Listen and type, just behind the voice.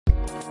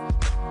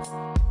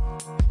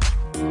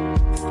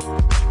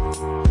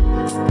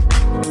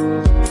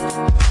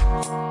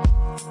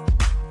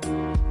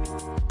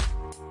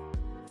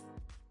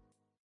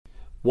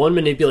One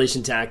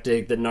manipulation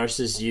tactic that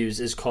narcissists use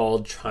is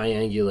called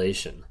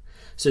triangulation.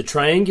 So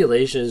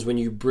triangulation is when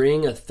you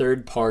bring a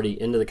third party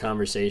into the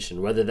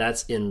conversation, whether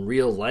that's in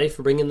real life,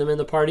 bringing them in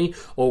the party,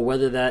 or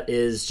whether that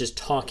is just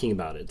talking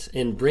about it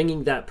and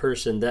bringing that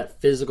person,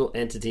 that physical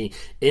entity,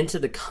 into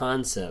the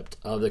concept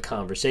of the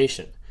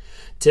conversation.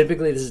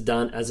 Typically, this is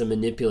done as a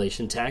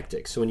manipulation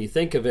tactic. So when you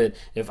think of it,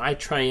 if I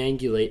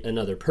triangulate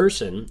another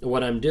person,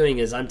 what I'm doing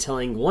is I'm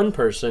telling one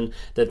person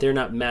that they're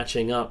not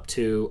matching up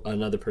to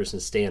another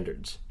person's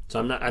standards. So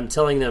I'm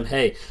telling them,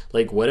 hey,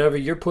 like whatever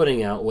you're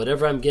putting out,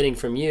 whatever I'm getting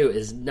from you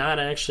is not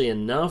actually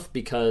enough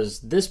because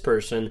this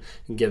person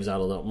gives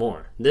out a little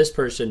more. This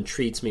person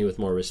treats me with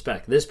more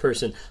respect. This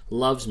person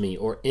loves me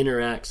or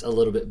interacts a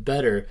little bit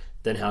better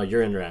than how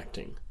you're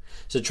interacting.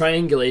 So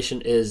triangulation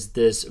is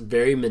this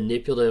very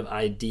manipulative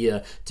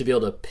idea to be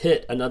able to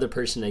pit another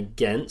person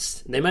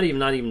against, they might even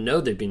not even know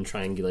they've been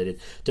triangulated,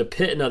 to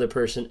pit another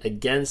person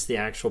against the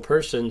actual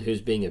person who's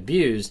being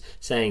abused,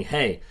 saying,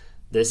 hey,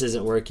 this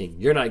isn't working.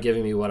 You're not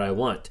giving me what I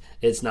want.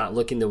 It's not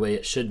looking the way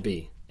it should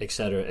be,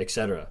 etc.,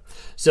 etc.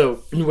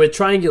 So with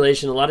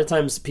triangulation, a lot of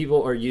times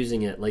people are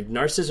using it, like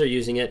narcissists are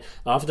using it,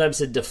 oftentimes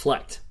to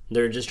deflect.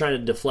 They're just trying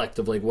to deflect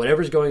of like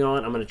whatever's going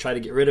on, I'm going to try to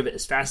get rid of it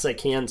as fast as I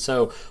can.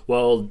 So,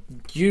 well,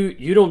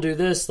 you don't do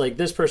this, like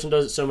this person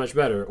does it so much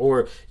better.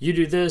 Or you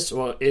do this,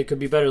 well, it could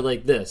be better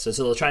like this. And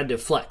so they'll try to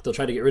deflect. They'll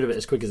try to get rid of it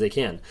as quick as they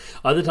can.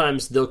 Other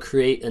times they'll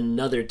create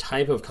another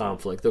type of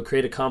conflict. They'll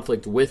create a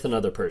conflict with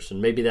another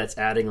person. Maybe that's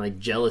adding like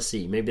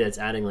jealousy. Maybe that's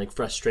adding like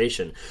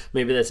frustration.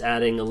 Maybe that's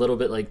adding a little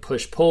bit like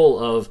push-pull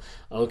of,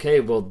 okay,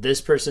 well,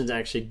 this person's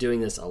actually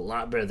doing this a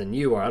lot better than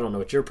you are. I don't know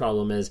what your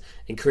problem is,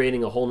 and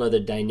creating a whole nother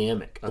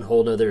dynamic, a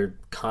whole nother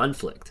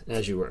conflict,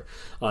 as you were,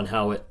 on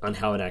how it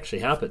actually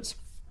happens.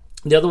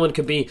 The other one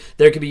could be,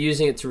 they could be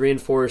using it to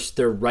reinforce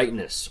their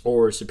rightness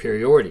or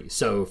superiority.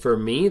 So for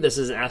me, this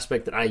is an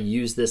aspect that I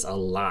use this a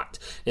lot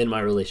in my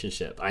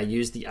relationship. I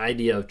use the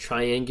idea of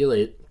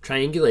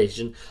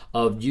triangulation,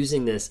 of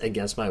using this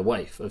against my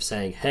wife, of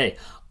saying, hey,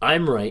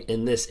 I'm right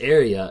in this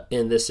area,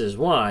 and this is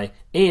why,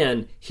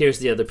 and here's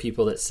the other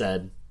people that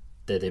said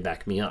that they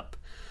back me up.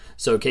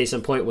 So case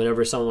in point,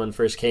 whenever someone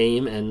first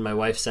came and my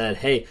wife said,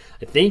 hey,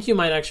 I think you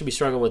might actually be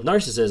struggling with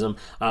narcissism,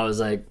 I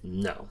was like,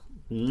 no,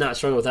 not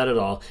struggling with that at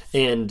all.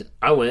 And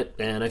I went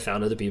and I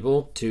found other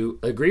people to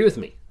agree with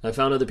me. I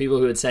found other people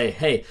who would say,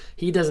 hey,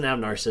 he doesn't have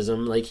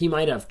narcissism. Like, he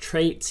might have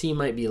traits. He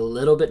might be a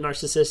little bit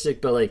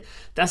narcissistic, but like,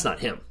 that's not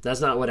him.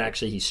 That's not what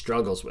actually he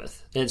struggles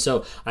with. And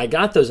so I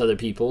got those other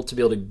people to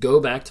be able to go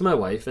back to my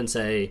wife and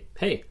say,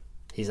 hey,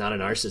 he's not a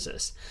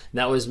narcissist. And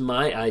that was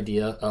my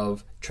idea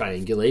of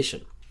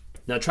triangulation.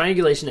 Now,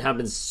 triangulation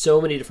happens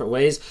so many different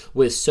ways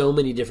with so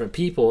many different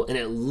people, and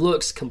it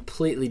looks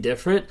completely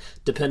different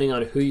depending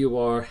on who you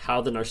are,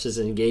 how the narcissist is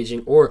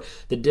engaging, or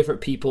the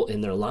different people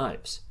in their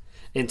lives.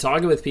 In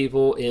talking with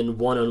people in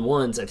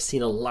one-on-ones, I've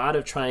seen a lot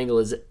of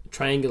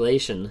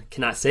triangulation,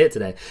 cannot say it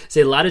today,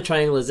 a lot of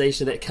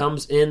triangulation that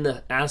comes in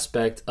the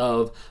aspect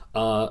of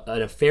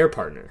an affair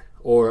partner,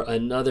 or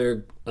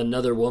another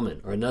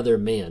woman, or another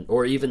man,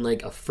 or even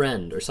like a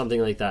friend or something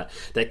like that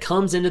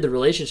comes into the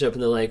relationship,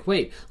 and they're like,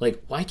 wait,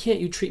 like, why can't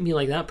you treat me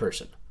like that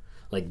person?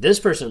 Like, this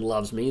person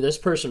loves me, this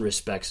person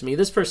respects me,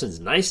 this person's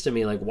nice to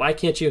me, like, why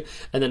can't you?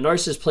 And the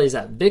narcissist plays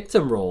that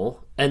victim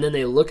role, and then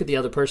they look at the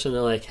other person and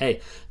they're like,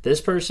 hey, this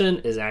person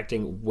is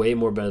acting way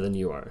more better than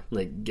you are.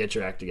 Like, get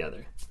your act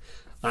together.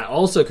 I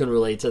also can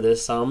relate to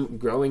this some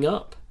growing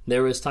up.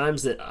 There was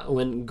times that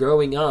when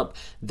growing up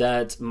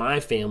that my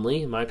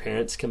family, my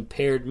parents,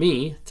 compared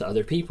me to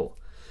other people.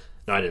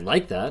 Now, I didn't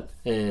like that,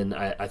 and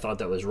I thought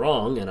that was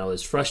wrong, and I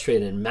was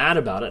frustrated and mad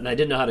about it, and I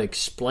didn't know how to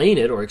explain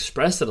it or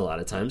express it a lot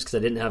of times because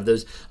I didn't have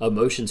those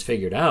emotions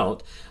figured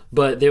out.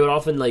 But they would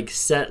often like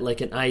set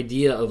like an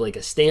idea of like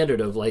a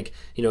standard of like,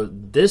 you know,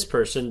 this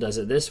person does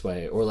it this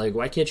way, or like,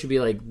 why can't you be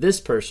like this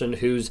person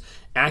who's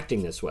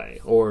acting this way,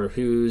 or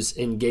who's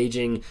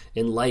engaging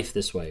in life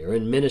this way, or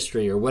in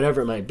ministry, or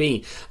whatever it might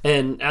be.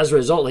 And as a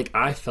result, like,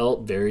 I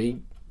felt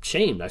very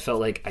shamed. I felt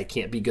like I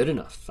can't be good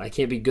enough. I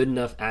can't be good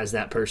enough as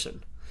that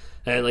person.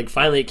 And like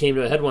finally it came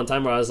to a head one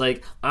time where I was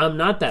like, I'm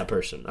not that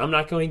person. I'm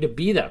not going to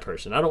be that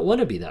person. I don't want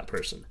to be that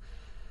person.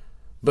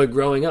 But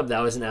growing up,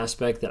 that was an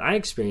aspect that I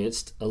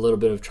experienced a little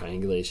bit of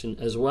triangulation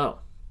as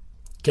well.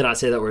 Cannot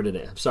say that word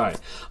today. I'm sorry.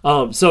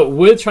 So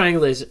with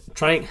triangulation,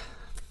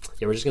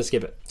 we're just going to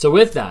skip it. So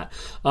with that,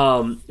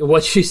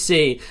 what you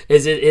see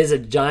is it is a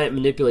giant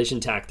manipulation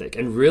tactic.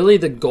 And really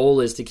the goal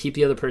is to keep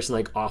the other person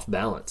like off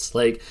balance.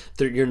 Like,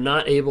 you're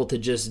not able to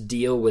just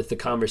deal with the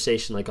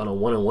conversation like on a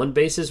one-on-one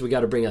basis. We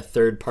got to bring a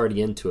third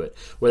party into it.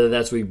 Whether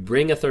that's we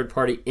bring a third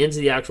party into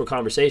the actual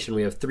conversation.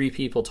 We have 3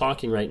 people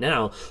talking right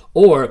now.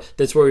 Or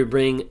that's where we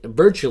bring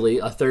virtually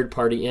a third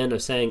party in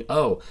of saying,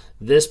 oh,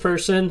 this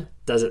person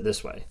does it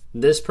this way.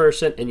 This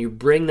person, and you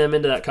bring them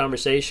into that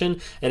conversation,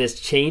 and it's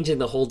changing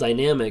the whole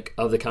dynamic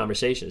of the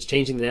conversation. It's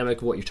changing the dynamic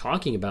of what you're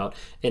talking about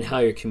and how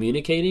you're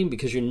communicating,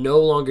 because you're no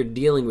longer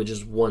dealing with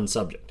just one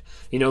subject.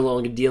 You're no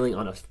longer dealing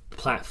on a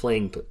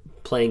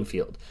playing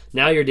field.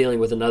 Now you're dealing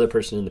with another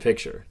person in the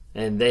picture,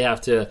 and they have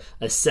to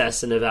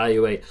assess and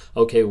evaluate,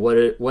 okay,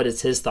 what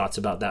is his thoughts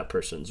about that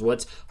person's?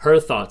 What's her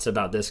thoughts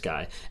about this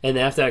guy? And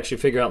they have to actually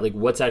figure out like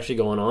what's actually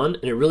going on,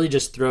 and it really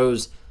just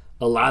throws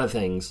a lot of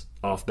things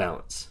off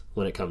balance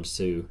when it comes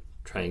to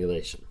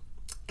triangulation.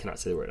 Cannot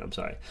say the word, I'm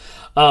sorry.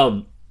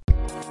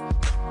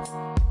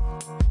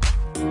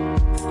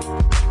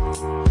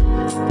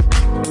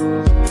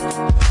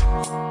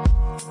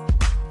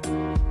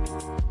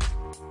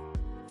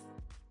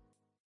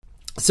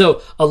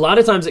 So a lot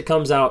of times it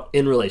comes out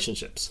in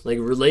relationships. Like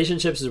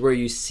relationships is where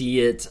you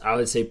see it, I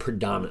would say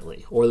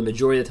predominantly, or the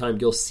majority of the time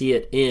you'll see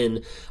it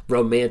in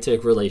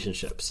romantic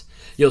relationships.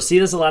 You'll see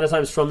this a lot of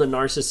times from the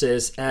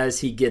narcissist as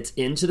he gets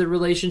into the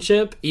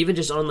relationship, even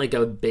just on like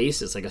a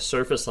basis, like a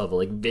surface level,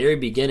 like very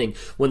beginning,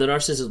 when the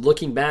narcissist is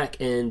looking back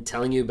and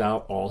telling you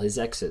about all his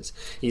exes.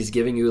 He's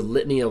giving you a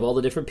litany of all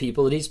the different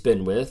people that he's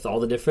been with, all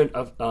the different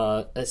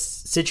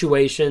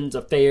situations,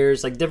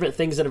 affairs, like different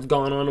things that have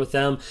gone on with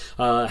them,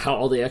 how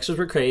all the exes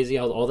were crazy,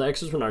 how all the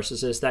exes were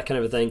narcissists, that kind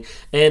of a thing.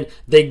 And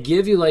they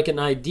give you like an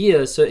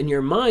idea. So in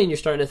your mind, you're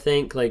starting to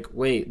think like,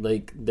 wait,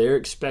 like they're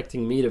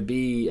expecting me to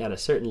be at a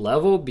certain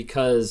level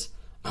because,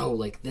 oh,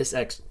 like this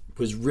ex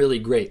was really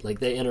great. Like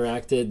they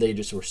interacted, they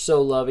just were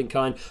so loving,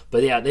 kind.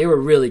 But yeah, they were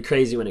really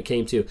crazy when it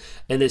came to.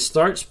 And it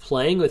starts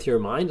playing with your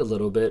mind a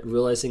little bit,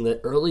 realizing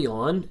that early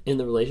on in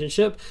the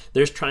relationship,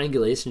 there's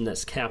triangulation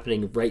that's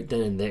happening right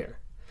then and there.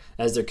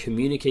 As they're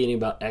communicating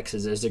about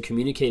exes, as they're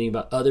communicating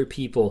about other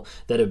people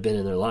that have been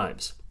in their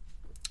lives.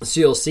 So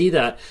you'll see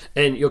that,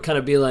 and you'll kind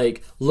of be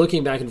like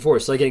looking back and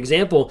forth. So like an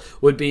example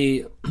would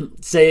be,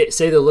 say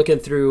they're looking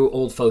through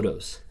old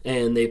photos,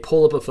 and they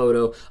pull up a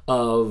photo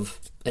of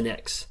an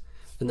ex,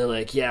 and they're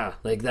like, yeah,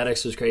 like that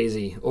ex was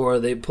crazy. Or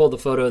they pull the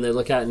photo and they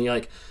look at it, and you're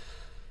like,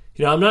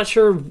 you know, I'm not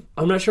sure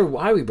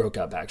why we broke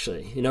up.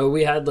 Actually, you know,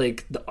 we had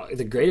like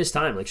the greatest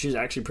time. Like she was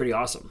actually pretty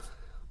awesome.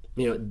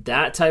 You know,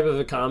 that type of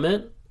a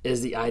comment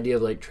is the idea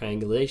of like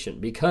triangulation,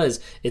 because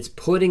it's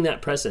putting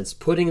that presence,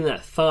 putting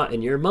that thought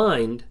in your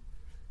mind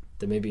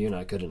that maybe you're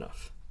not good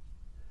enough.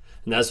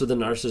 And that's what the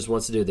narcissist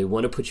wants to do. They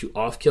want to put you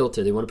off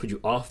kilter. They want to put you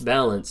off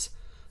balance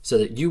so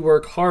that you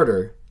work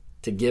harder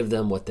to give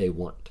them what they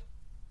want.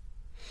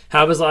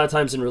 Happens a lot of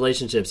times in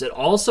relationships. It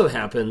also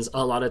happens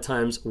a lot of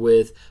times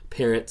with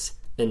parents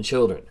and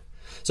children.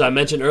 So I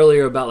mentioned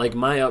earlier about like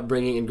my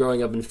upbringing and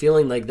growing up and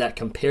feeling like that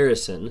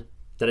comparison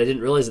that I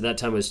didn't realize at that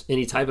time was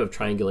any type of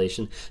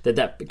triangulation,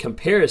 that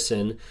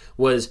comparison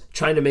was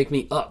trying to make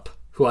me up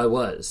who I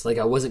was. Like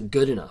I wasn't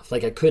good enough.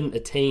 Like I couldn't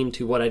attain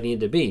to what I needed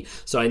to be.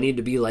 So I need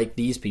to be like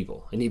these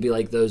people. I need to be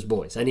like those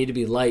boys. I need to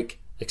be like,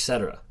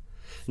 etc.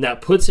 And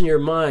that puts in your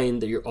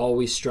mind that you're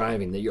always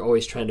striving, that you're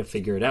always trying to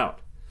figure it out.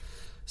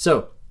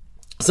 So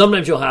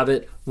sometimes you'll have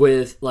it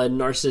with like a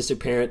narcissistic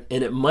parent,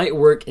 and it might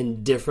work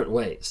in different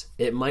ways.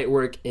 It might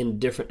work in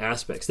different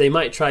aspects. They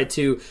might try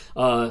to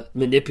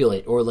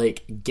manipulate or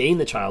like gain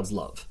the child's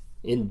love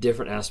in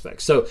different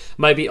aspects. So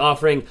might be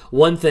offering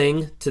one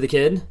thing to the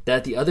kid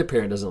that the other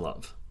parent doesn't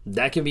love.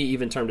 That can be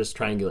even termed as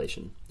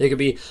triangulation. They could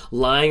be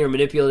lying or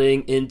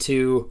manipulating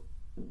into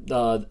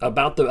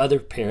about the other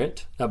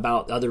parent,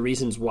 about other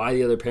reasons why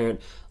the other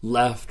parent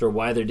left or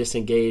why they're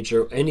disengaged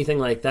or anything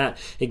like that.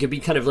 It could be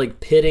kind of like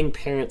pitting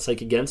parents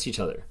like against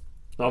each other.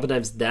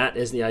 Oftentimes that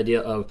is the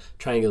idea of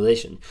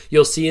triangulation.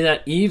 You'll see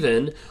that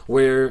even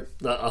where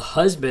a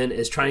husband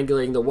is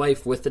triangulating the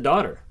wife with the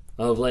daughter.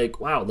 Of like,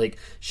 wow, like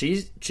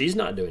she's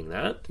not doing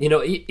that. You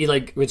know,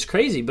 like it's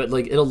crazy, but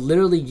like it'll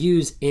literally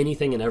use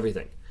anything and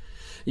everything.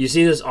 You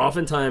see this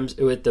oftentimes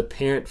with the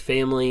parent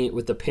family,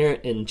 with the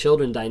parent and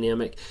children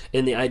dynamic,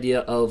 and the idea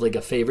of like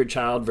a favorite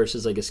child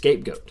versus like a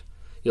scapegoat.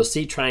 You'll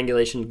see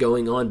triangulation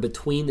going on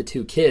between the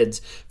two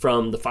kids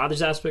from the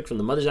father's aspect, from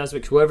the mother's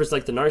aspect, whoever's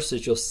like the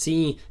narcissist, you'll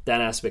see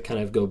that aspect kind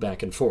of go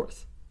back and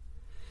forth.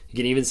 You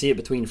can even see it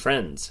between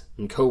friends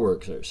and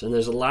coworkers. And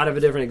there's a lot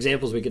of different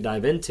examples we could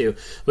dive into.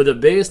 But the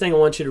biggest thing I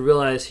want you to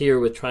realize here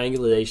with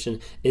triangulation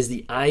is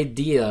the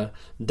idea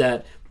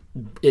that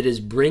it is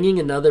bringing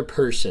another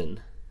person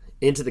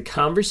into the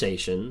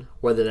conversation,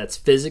 whether that's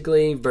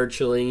physically,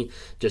 virtually,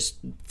 just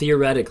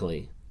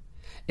theoretically,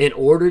 in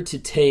order to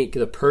take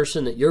the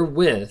person that you're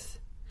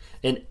with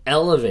and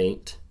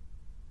elevate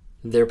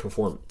their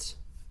performance.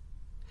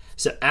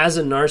 So as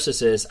a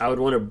narcissist, I would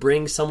want to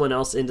bring someone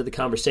else into the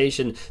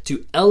conversation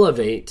to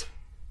elevate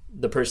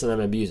the person that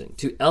I'm abusing,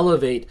 to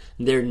elevate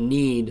their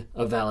need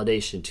of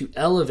validation, to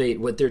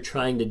elevate what they're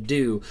trying to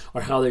do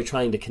or how they're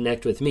trying to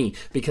connect with me,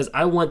 because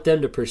I want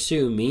them to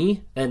pursue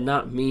me and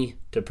not me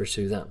to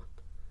pursue them.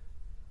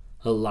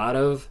 A lot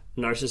of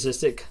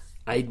narcissistic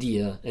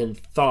idea and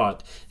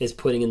thought is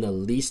putting in the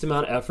least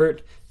amount of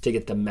effort to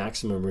get the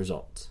maximum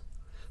results.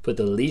 Put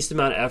the least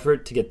amount of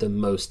effort to get the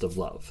most of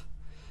love.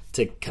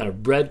 To kind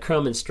of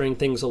breadcrumb and string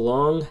things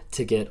along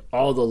to get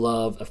all the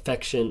love,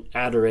 affection,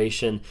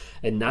 adoration,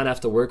 and not have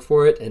to work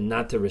for it and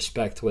not to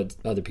respect what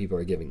other people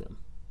are giving them.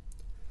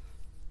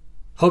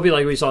 Hope you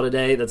like what you saw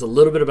today. That's a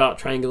little bit about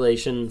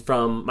triangulation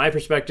from my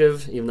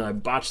perspective, even though I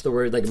botched the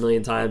word like a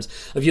million times.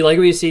 If you like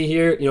what you see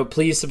here,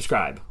 please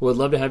subscribe. Would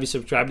love to have you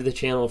subscribe to the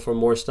channel for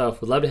more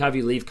stuff. Would love to have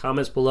you leave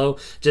comments below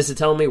just to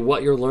tell me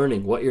what you're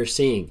learning, what you're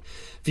seeing.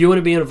 If you want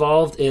to be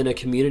involved in a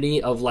community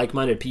of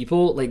like-minded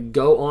people,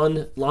 go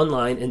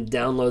online and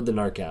download the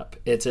Narc app.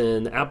 It's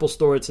in the Apple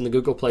Store. It's in the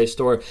Google Play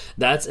Store.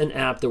 That's an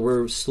app that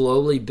we're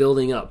slowly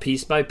building up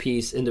piece by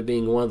piece into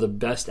being one of the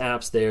best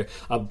apps there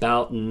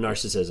about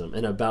narcissism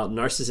and about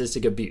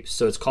narcissistic abuse.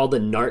 So it's called the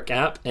Narc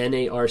app,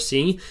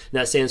 N-A-R-C, and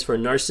that stands for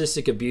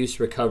Narcissistic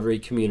Abuse Recovery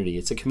Community.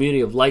 It's a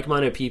community of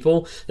like-minded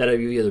people that have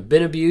either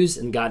been abused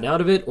and gotten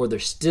out of it, or they're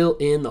still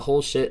in the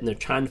whole shit and they're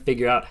trying to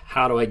figure out,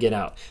 how do I get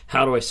out?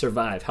 How do I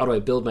survive? How do I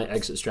build my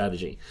exit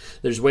strategy?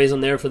 There's ways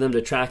on there for them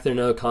to track their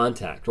no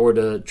contact or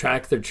to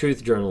track their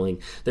truth journaling.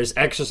 There's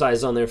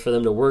exercise on there for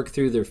them to work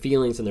through their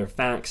feelings and their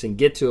facts and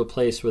get to a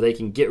place where they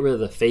can get rid of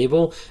the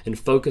fable and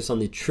focus on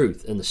the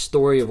truth and the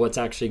story of what's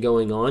actually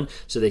going on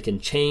so they can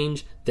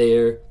change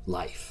their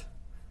life.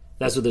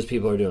 That's what those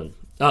people are doing.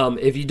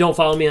 If you don't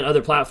follow me on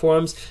other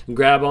platforms,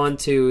 grab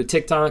onto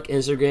TikTok,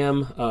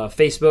 Instagram,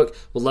 Facebook.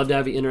 We'd love to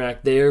have you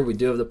interact there. We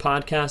do have the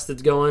podcast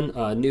that's going,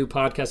 new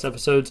podcast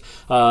episodes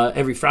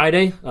every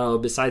Friday,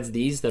 besides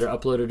these that are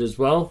uploaded as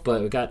well. But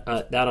we've got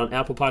that on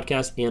Apple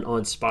Podcasts and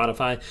on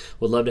Spotify.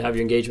 We'd love to have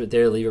your engagement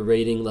there. Leave a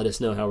rating. Let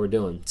us know how we're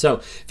doing. So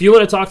if you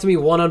want to talk to me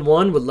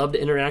one-on-one, would love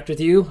to interact with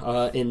you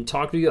and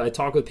talk to you. I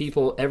talk with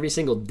people every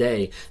single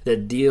day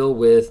that deal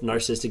with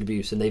narcissistic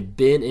abuse, and they've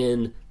been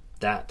in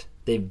that.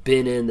 They've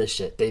been in the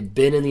shit. They've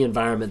been in the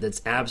environment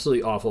that's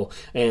absolutely awful,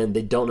 and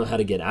they don't know how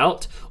to get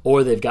out,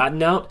 or they've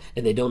gotten out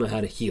and they don't know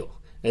how to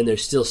heal, and they're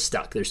still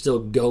stuck. They're still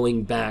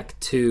going back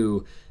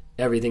to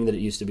everything that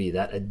it used to be,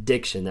 that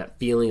addiction, that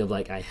feeling of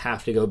I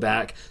have to go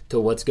back to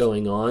what's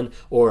going on,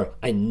 or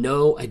I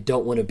know I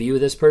don't want to be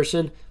with this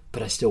person,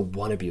 but I still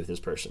want to be with this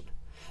person.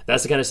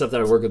 That's the kind of stuff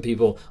that I work with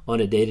people on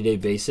a day-to-day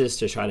basis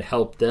to try to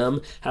help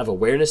them have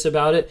awareness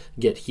about it,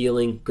 get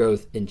healing,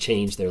 growth, and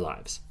change their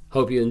lives.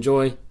 Hope you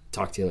enjoy.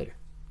 Talk to you later.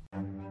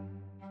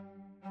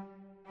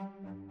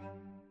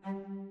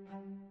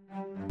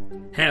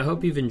 Hey, I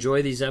hope you've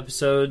enjoyed these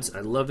episodes.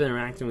 I love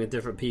interacting with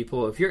different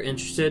people. If you're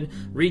interested,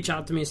 reach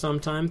out to me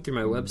sometime through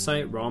my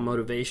website, Raw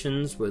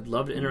Motivations. Would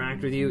love to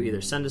interact with you. Either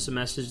send us a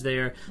message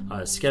there,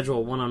 schedule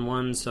a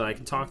one-on-one so I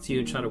can talk to you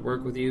and try to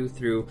work with you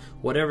through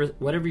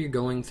whatever you're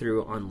going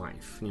through on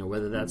life.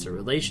 Whether that's a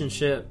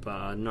relationship,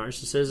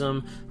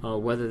 narcissism,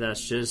 whether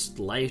that's just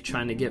life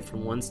trying to get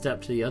from one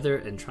step to the other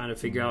and trying to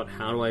figure out,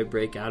 how do I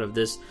break out of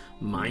this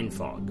mind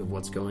fog of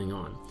what's going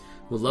on.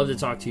 Would love to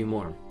talk to you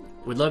more.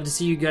 We'd love to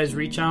see you guys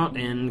reach out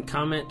and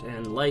comment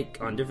and like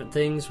on different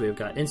things. We've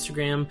got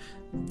Instagram,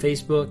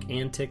 Facebook,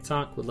 and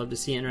TikTok. We'd love to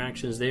see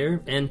interactions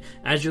there. And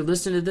as you're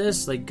listening to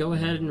this, go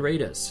ahead and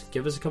rate us.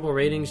 Give us a couple of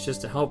ratings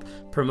just to help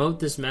promote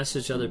this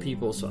message to other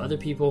people so other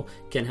people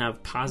can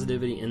have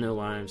positivity in their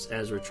lives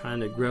as we're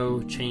trying to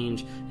grow,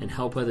 change, and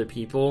help other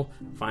people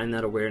find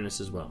that awareness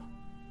as well.